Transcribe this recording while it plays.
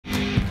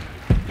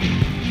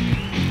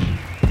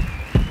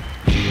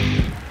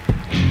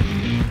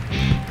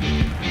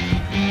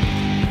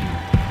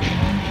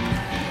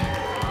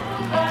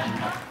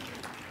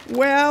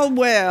Well,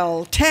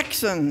 well,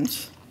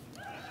 Texans.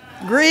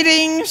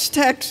 Greetings,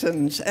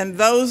 Texans, and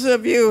those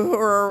of you who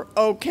are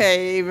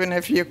okay even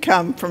if you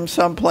come from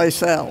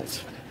someplace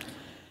else.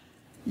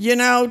 You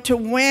know, to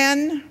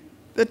win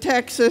the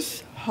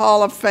Texas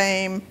Hall of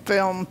Fame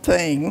film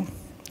thing,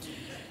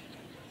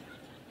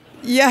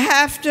 you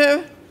have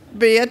to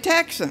be a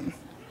Texan.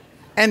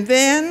 And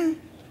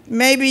then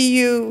maybe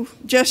you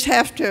just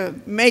have to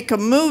make a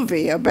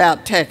movie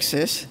about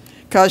Texas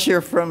because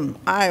you're from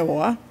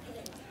Iowa.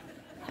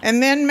 And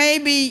then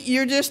maybe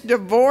you're just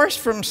divorced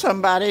from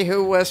somebody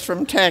who was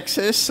from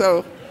Texas,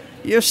 so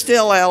you're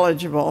still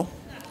eligible.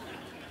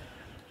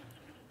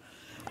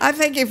 I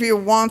think if you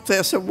want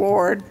this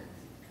award,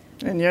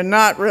 and you're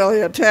not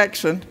really a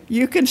Texan,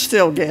 you can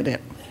still get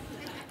it.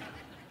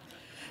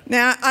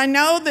 Now, I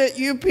know that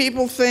you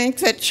people think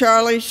that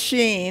Charlie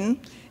Sheen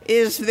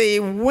is the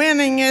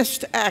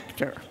winningest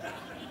actor,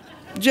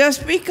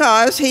 just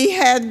because he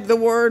had the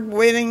word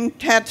winning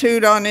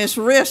tattooed on his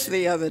wrist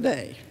the other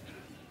day.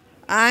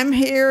 I'm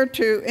here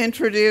to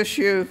introduce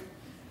you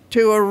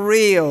to a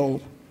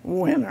real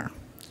winner.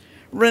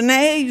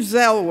 Renee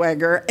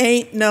Zellweger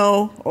ain't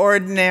no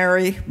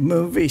ordinary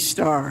movie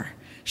star.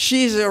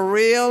 She's a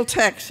real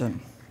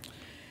Texan.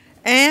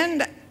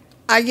 And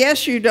I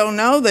guess you don't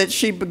know that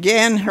she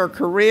began her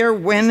career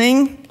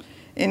winning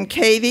in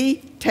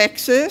Katy,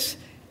 Texas,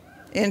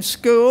 in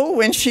school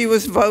when she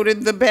was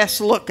voted the best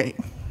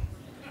looking.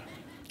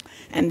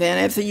 And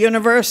then at the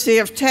University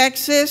of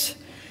Texas,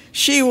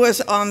 she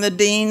was on the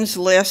dean's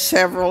list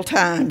several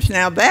times.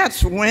 Now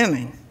that's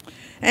winning.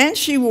 And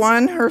she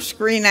won her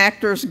Screen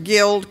Actors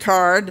Guild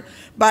card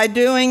by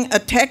doing a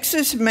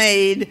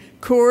Texas-made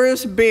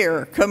Coors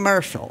beer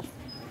commercial.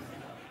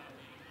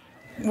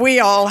 We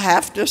all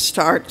have to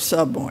start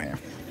somewhere.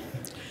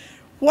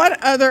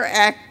 What other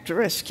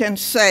actress can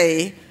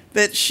say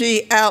that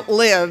she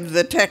outlived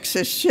the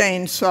Texas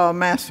Chainsaw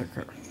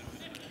Massacre?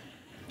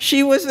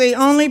 She was the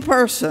only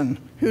person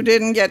who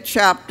didn't get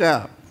chopped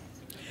up.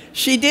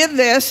 She did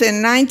this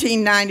in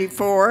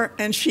 1994,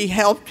 and she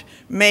helped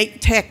make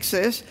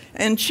Texas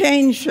and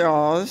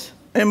Chainsaws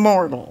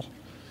immortal.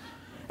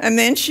 And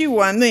then she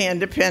won the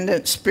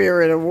Independent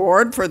Spirit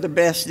Award for the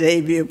best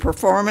debut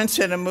performance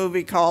in a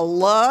movie called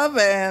Love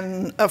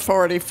and a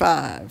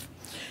 45.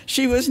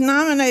 She was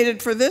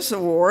nominated for this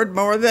award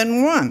more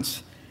than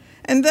once,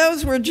 and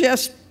those were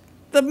just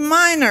the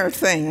minor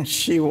things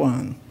she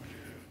won.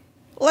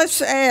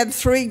 Let's add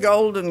 3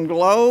 Golden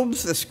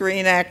Globes, the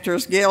Screen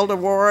Actors Guild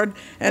Award,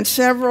 and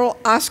several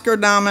Oscar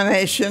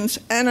nominations,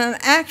 and an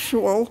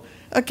actual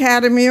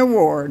Academy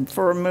Award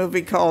for a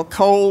movie called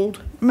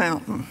Cold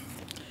Mountain.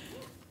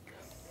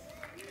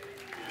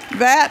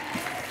 That,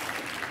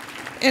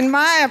 in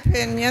my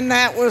opinion,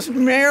 that was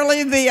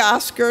merely the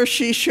Oscar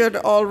she should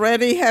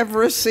already have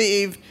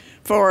received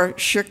for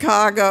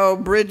Chicago,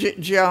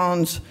 Bridget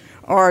Jones,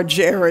 or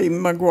Jerry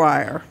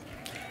Maguire.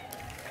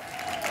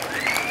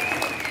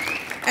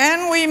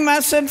 And we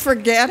mustn't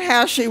forget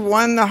how she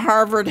won the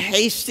Harvard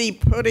Hasty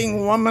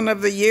Pudding Woman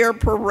of the Year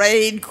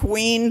Parade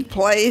Queen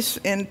place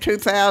in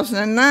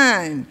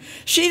 2009.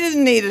 She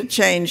didn't need a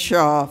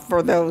chainsaw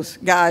for those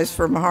guys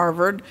from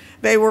Harvard.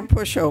 They were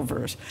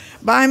pushovers.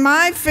 By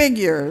my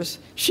figures,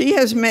 she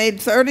has made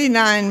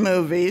 39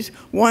 movies,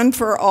 one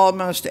for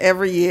almost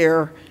every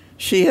year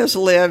she has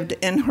lived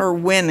in her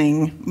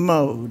winning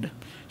mode.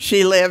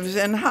 She lives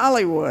in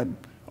Hollywood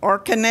or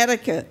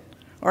Connecticut,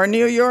 or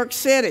New York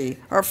City,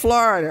 or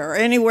Florida, or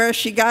anywhere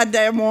she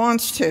goddamn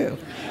wants to.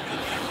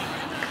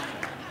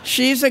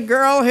 She's a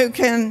girl who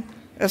can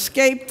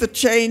escape the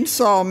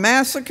Chainsaw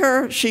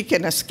Massacre. She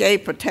can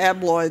escape a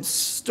tabloid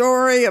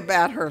story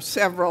about her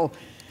several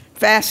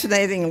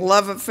fascinating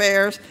love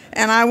affairs.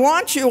 And I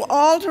want you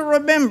all to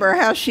remember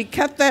how she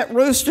cut that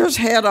rooster's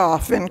head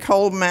off in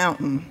Cold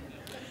Mountain.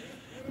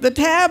 The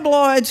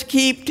tabloids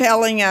keep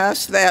telling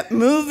us that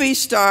movie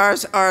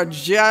stars are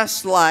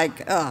just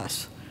like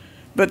us.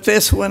 But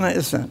this one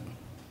isn't.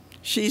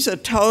 She's a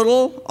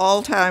total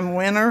all-time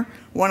winner,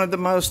 one of the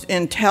most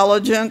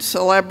intelligent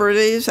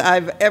celebrities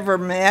I've ever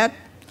met,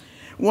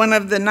 one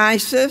of the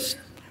nicest,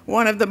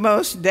 one of the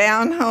most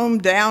down-home,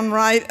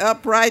 downright,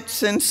 upright,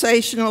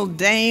 sensational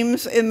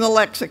dames in the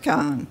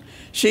lexicon.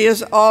 She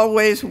is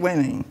always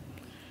winning.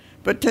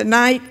 But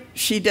tonight,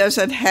 she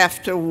doesn't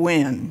have to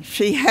win.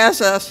 She has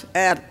us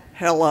at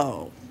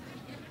hello.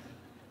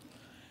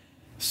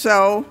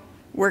 So,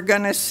 we're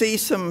going to see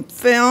some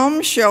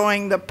film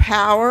showing the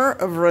power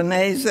of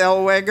Renee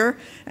Zellweger,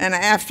 and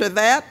after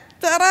that,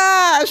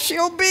 ta-da,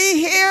 she'll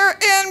be here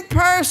in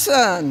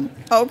person,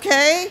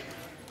 okay?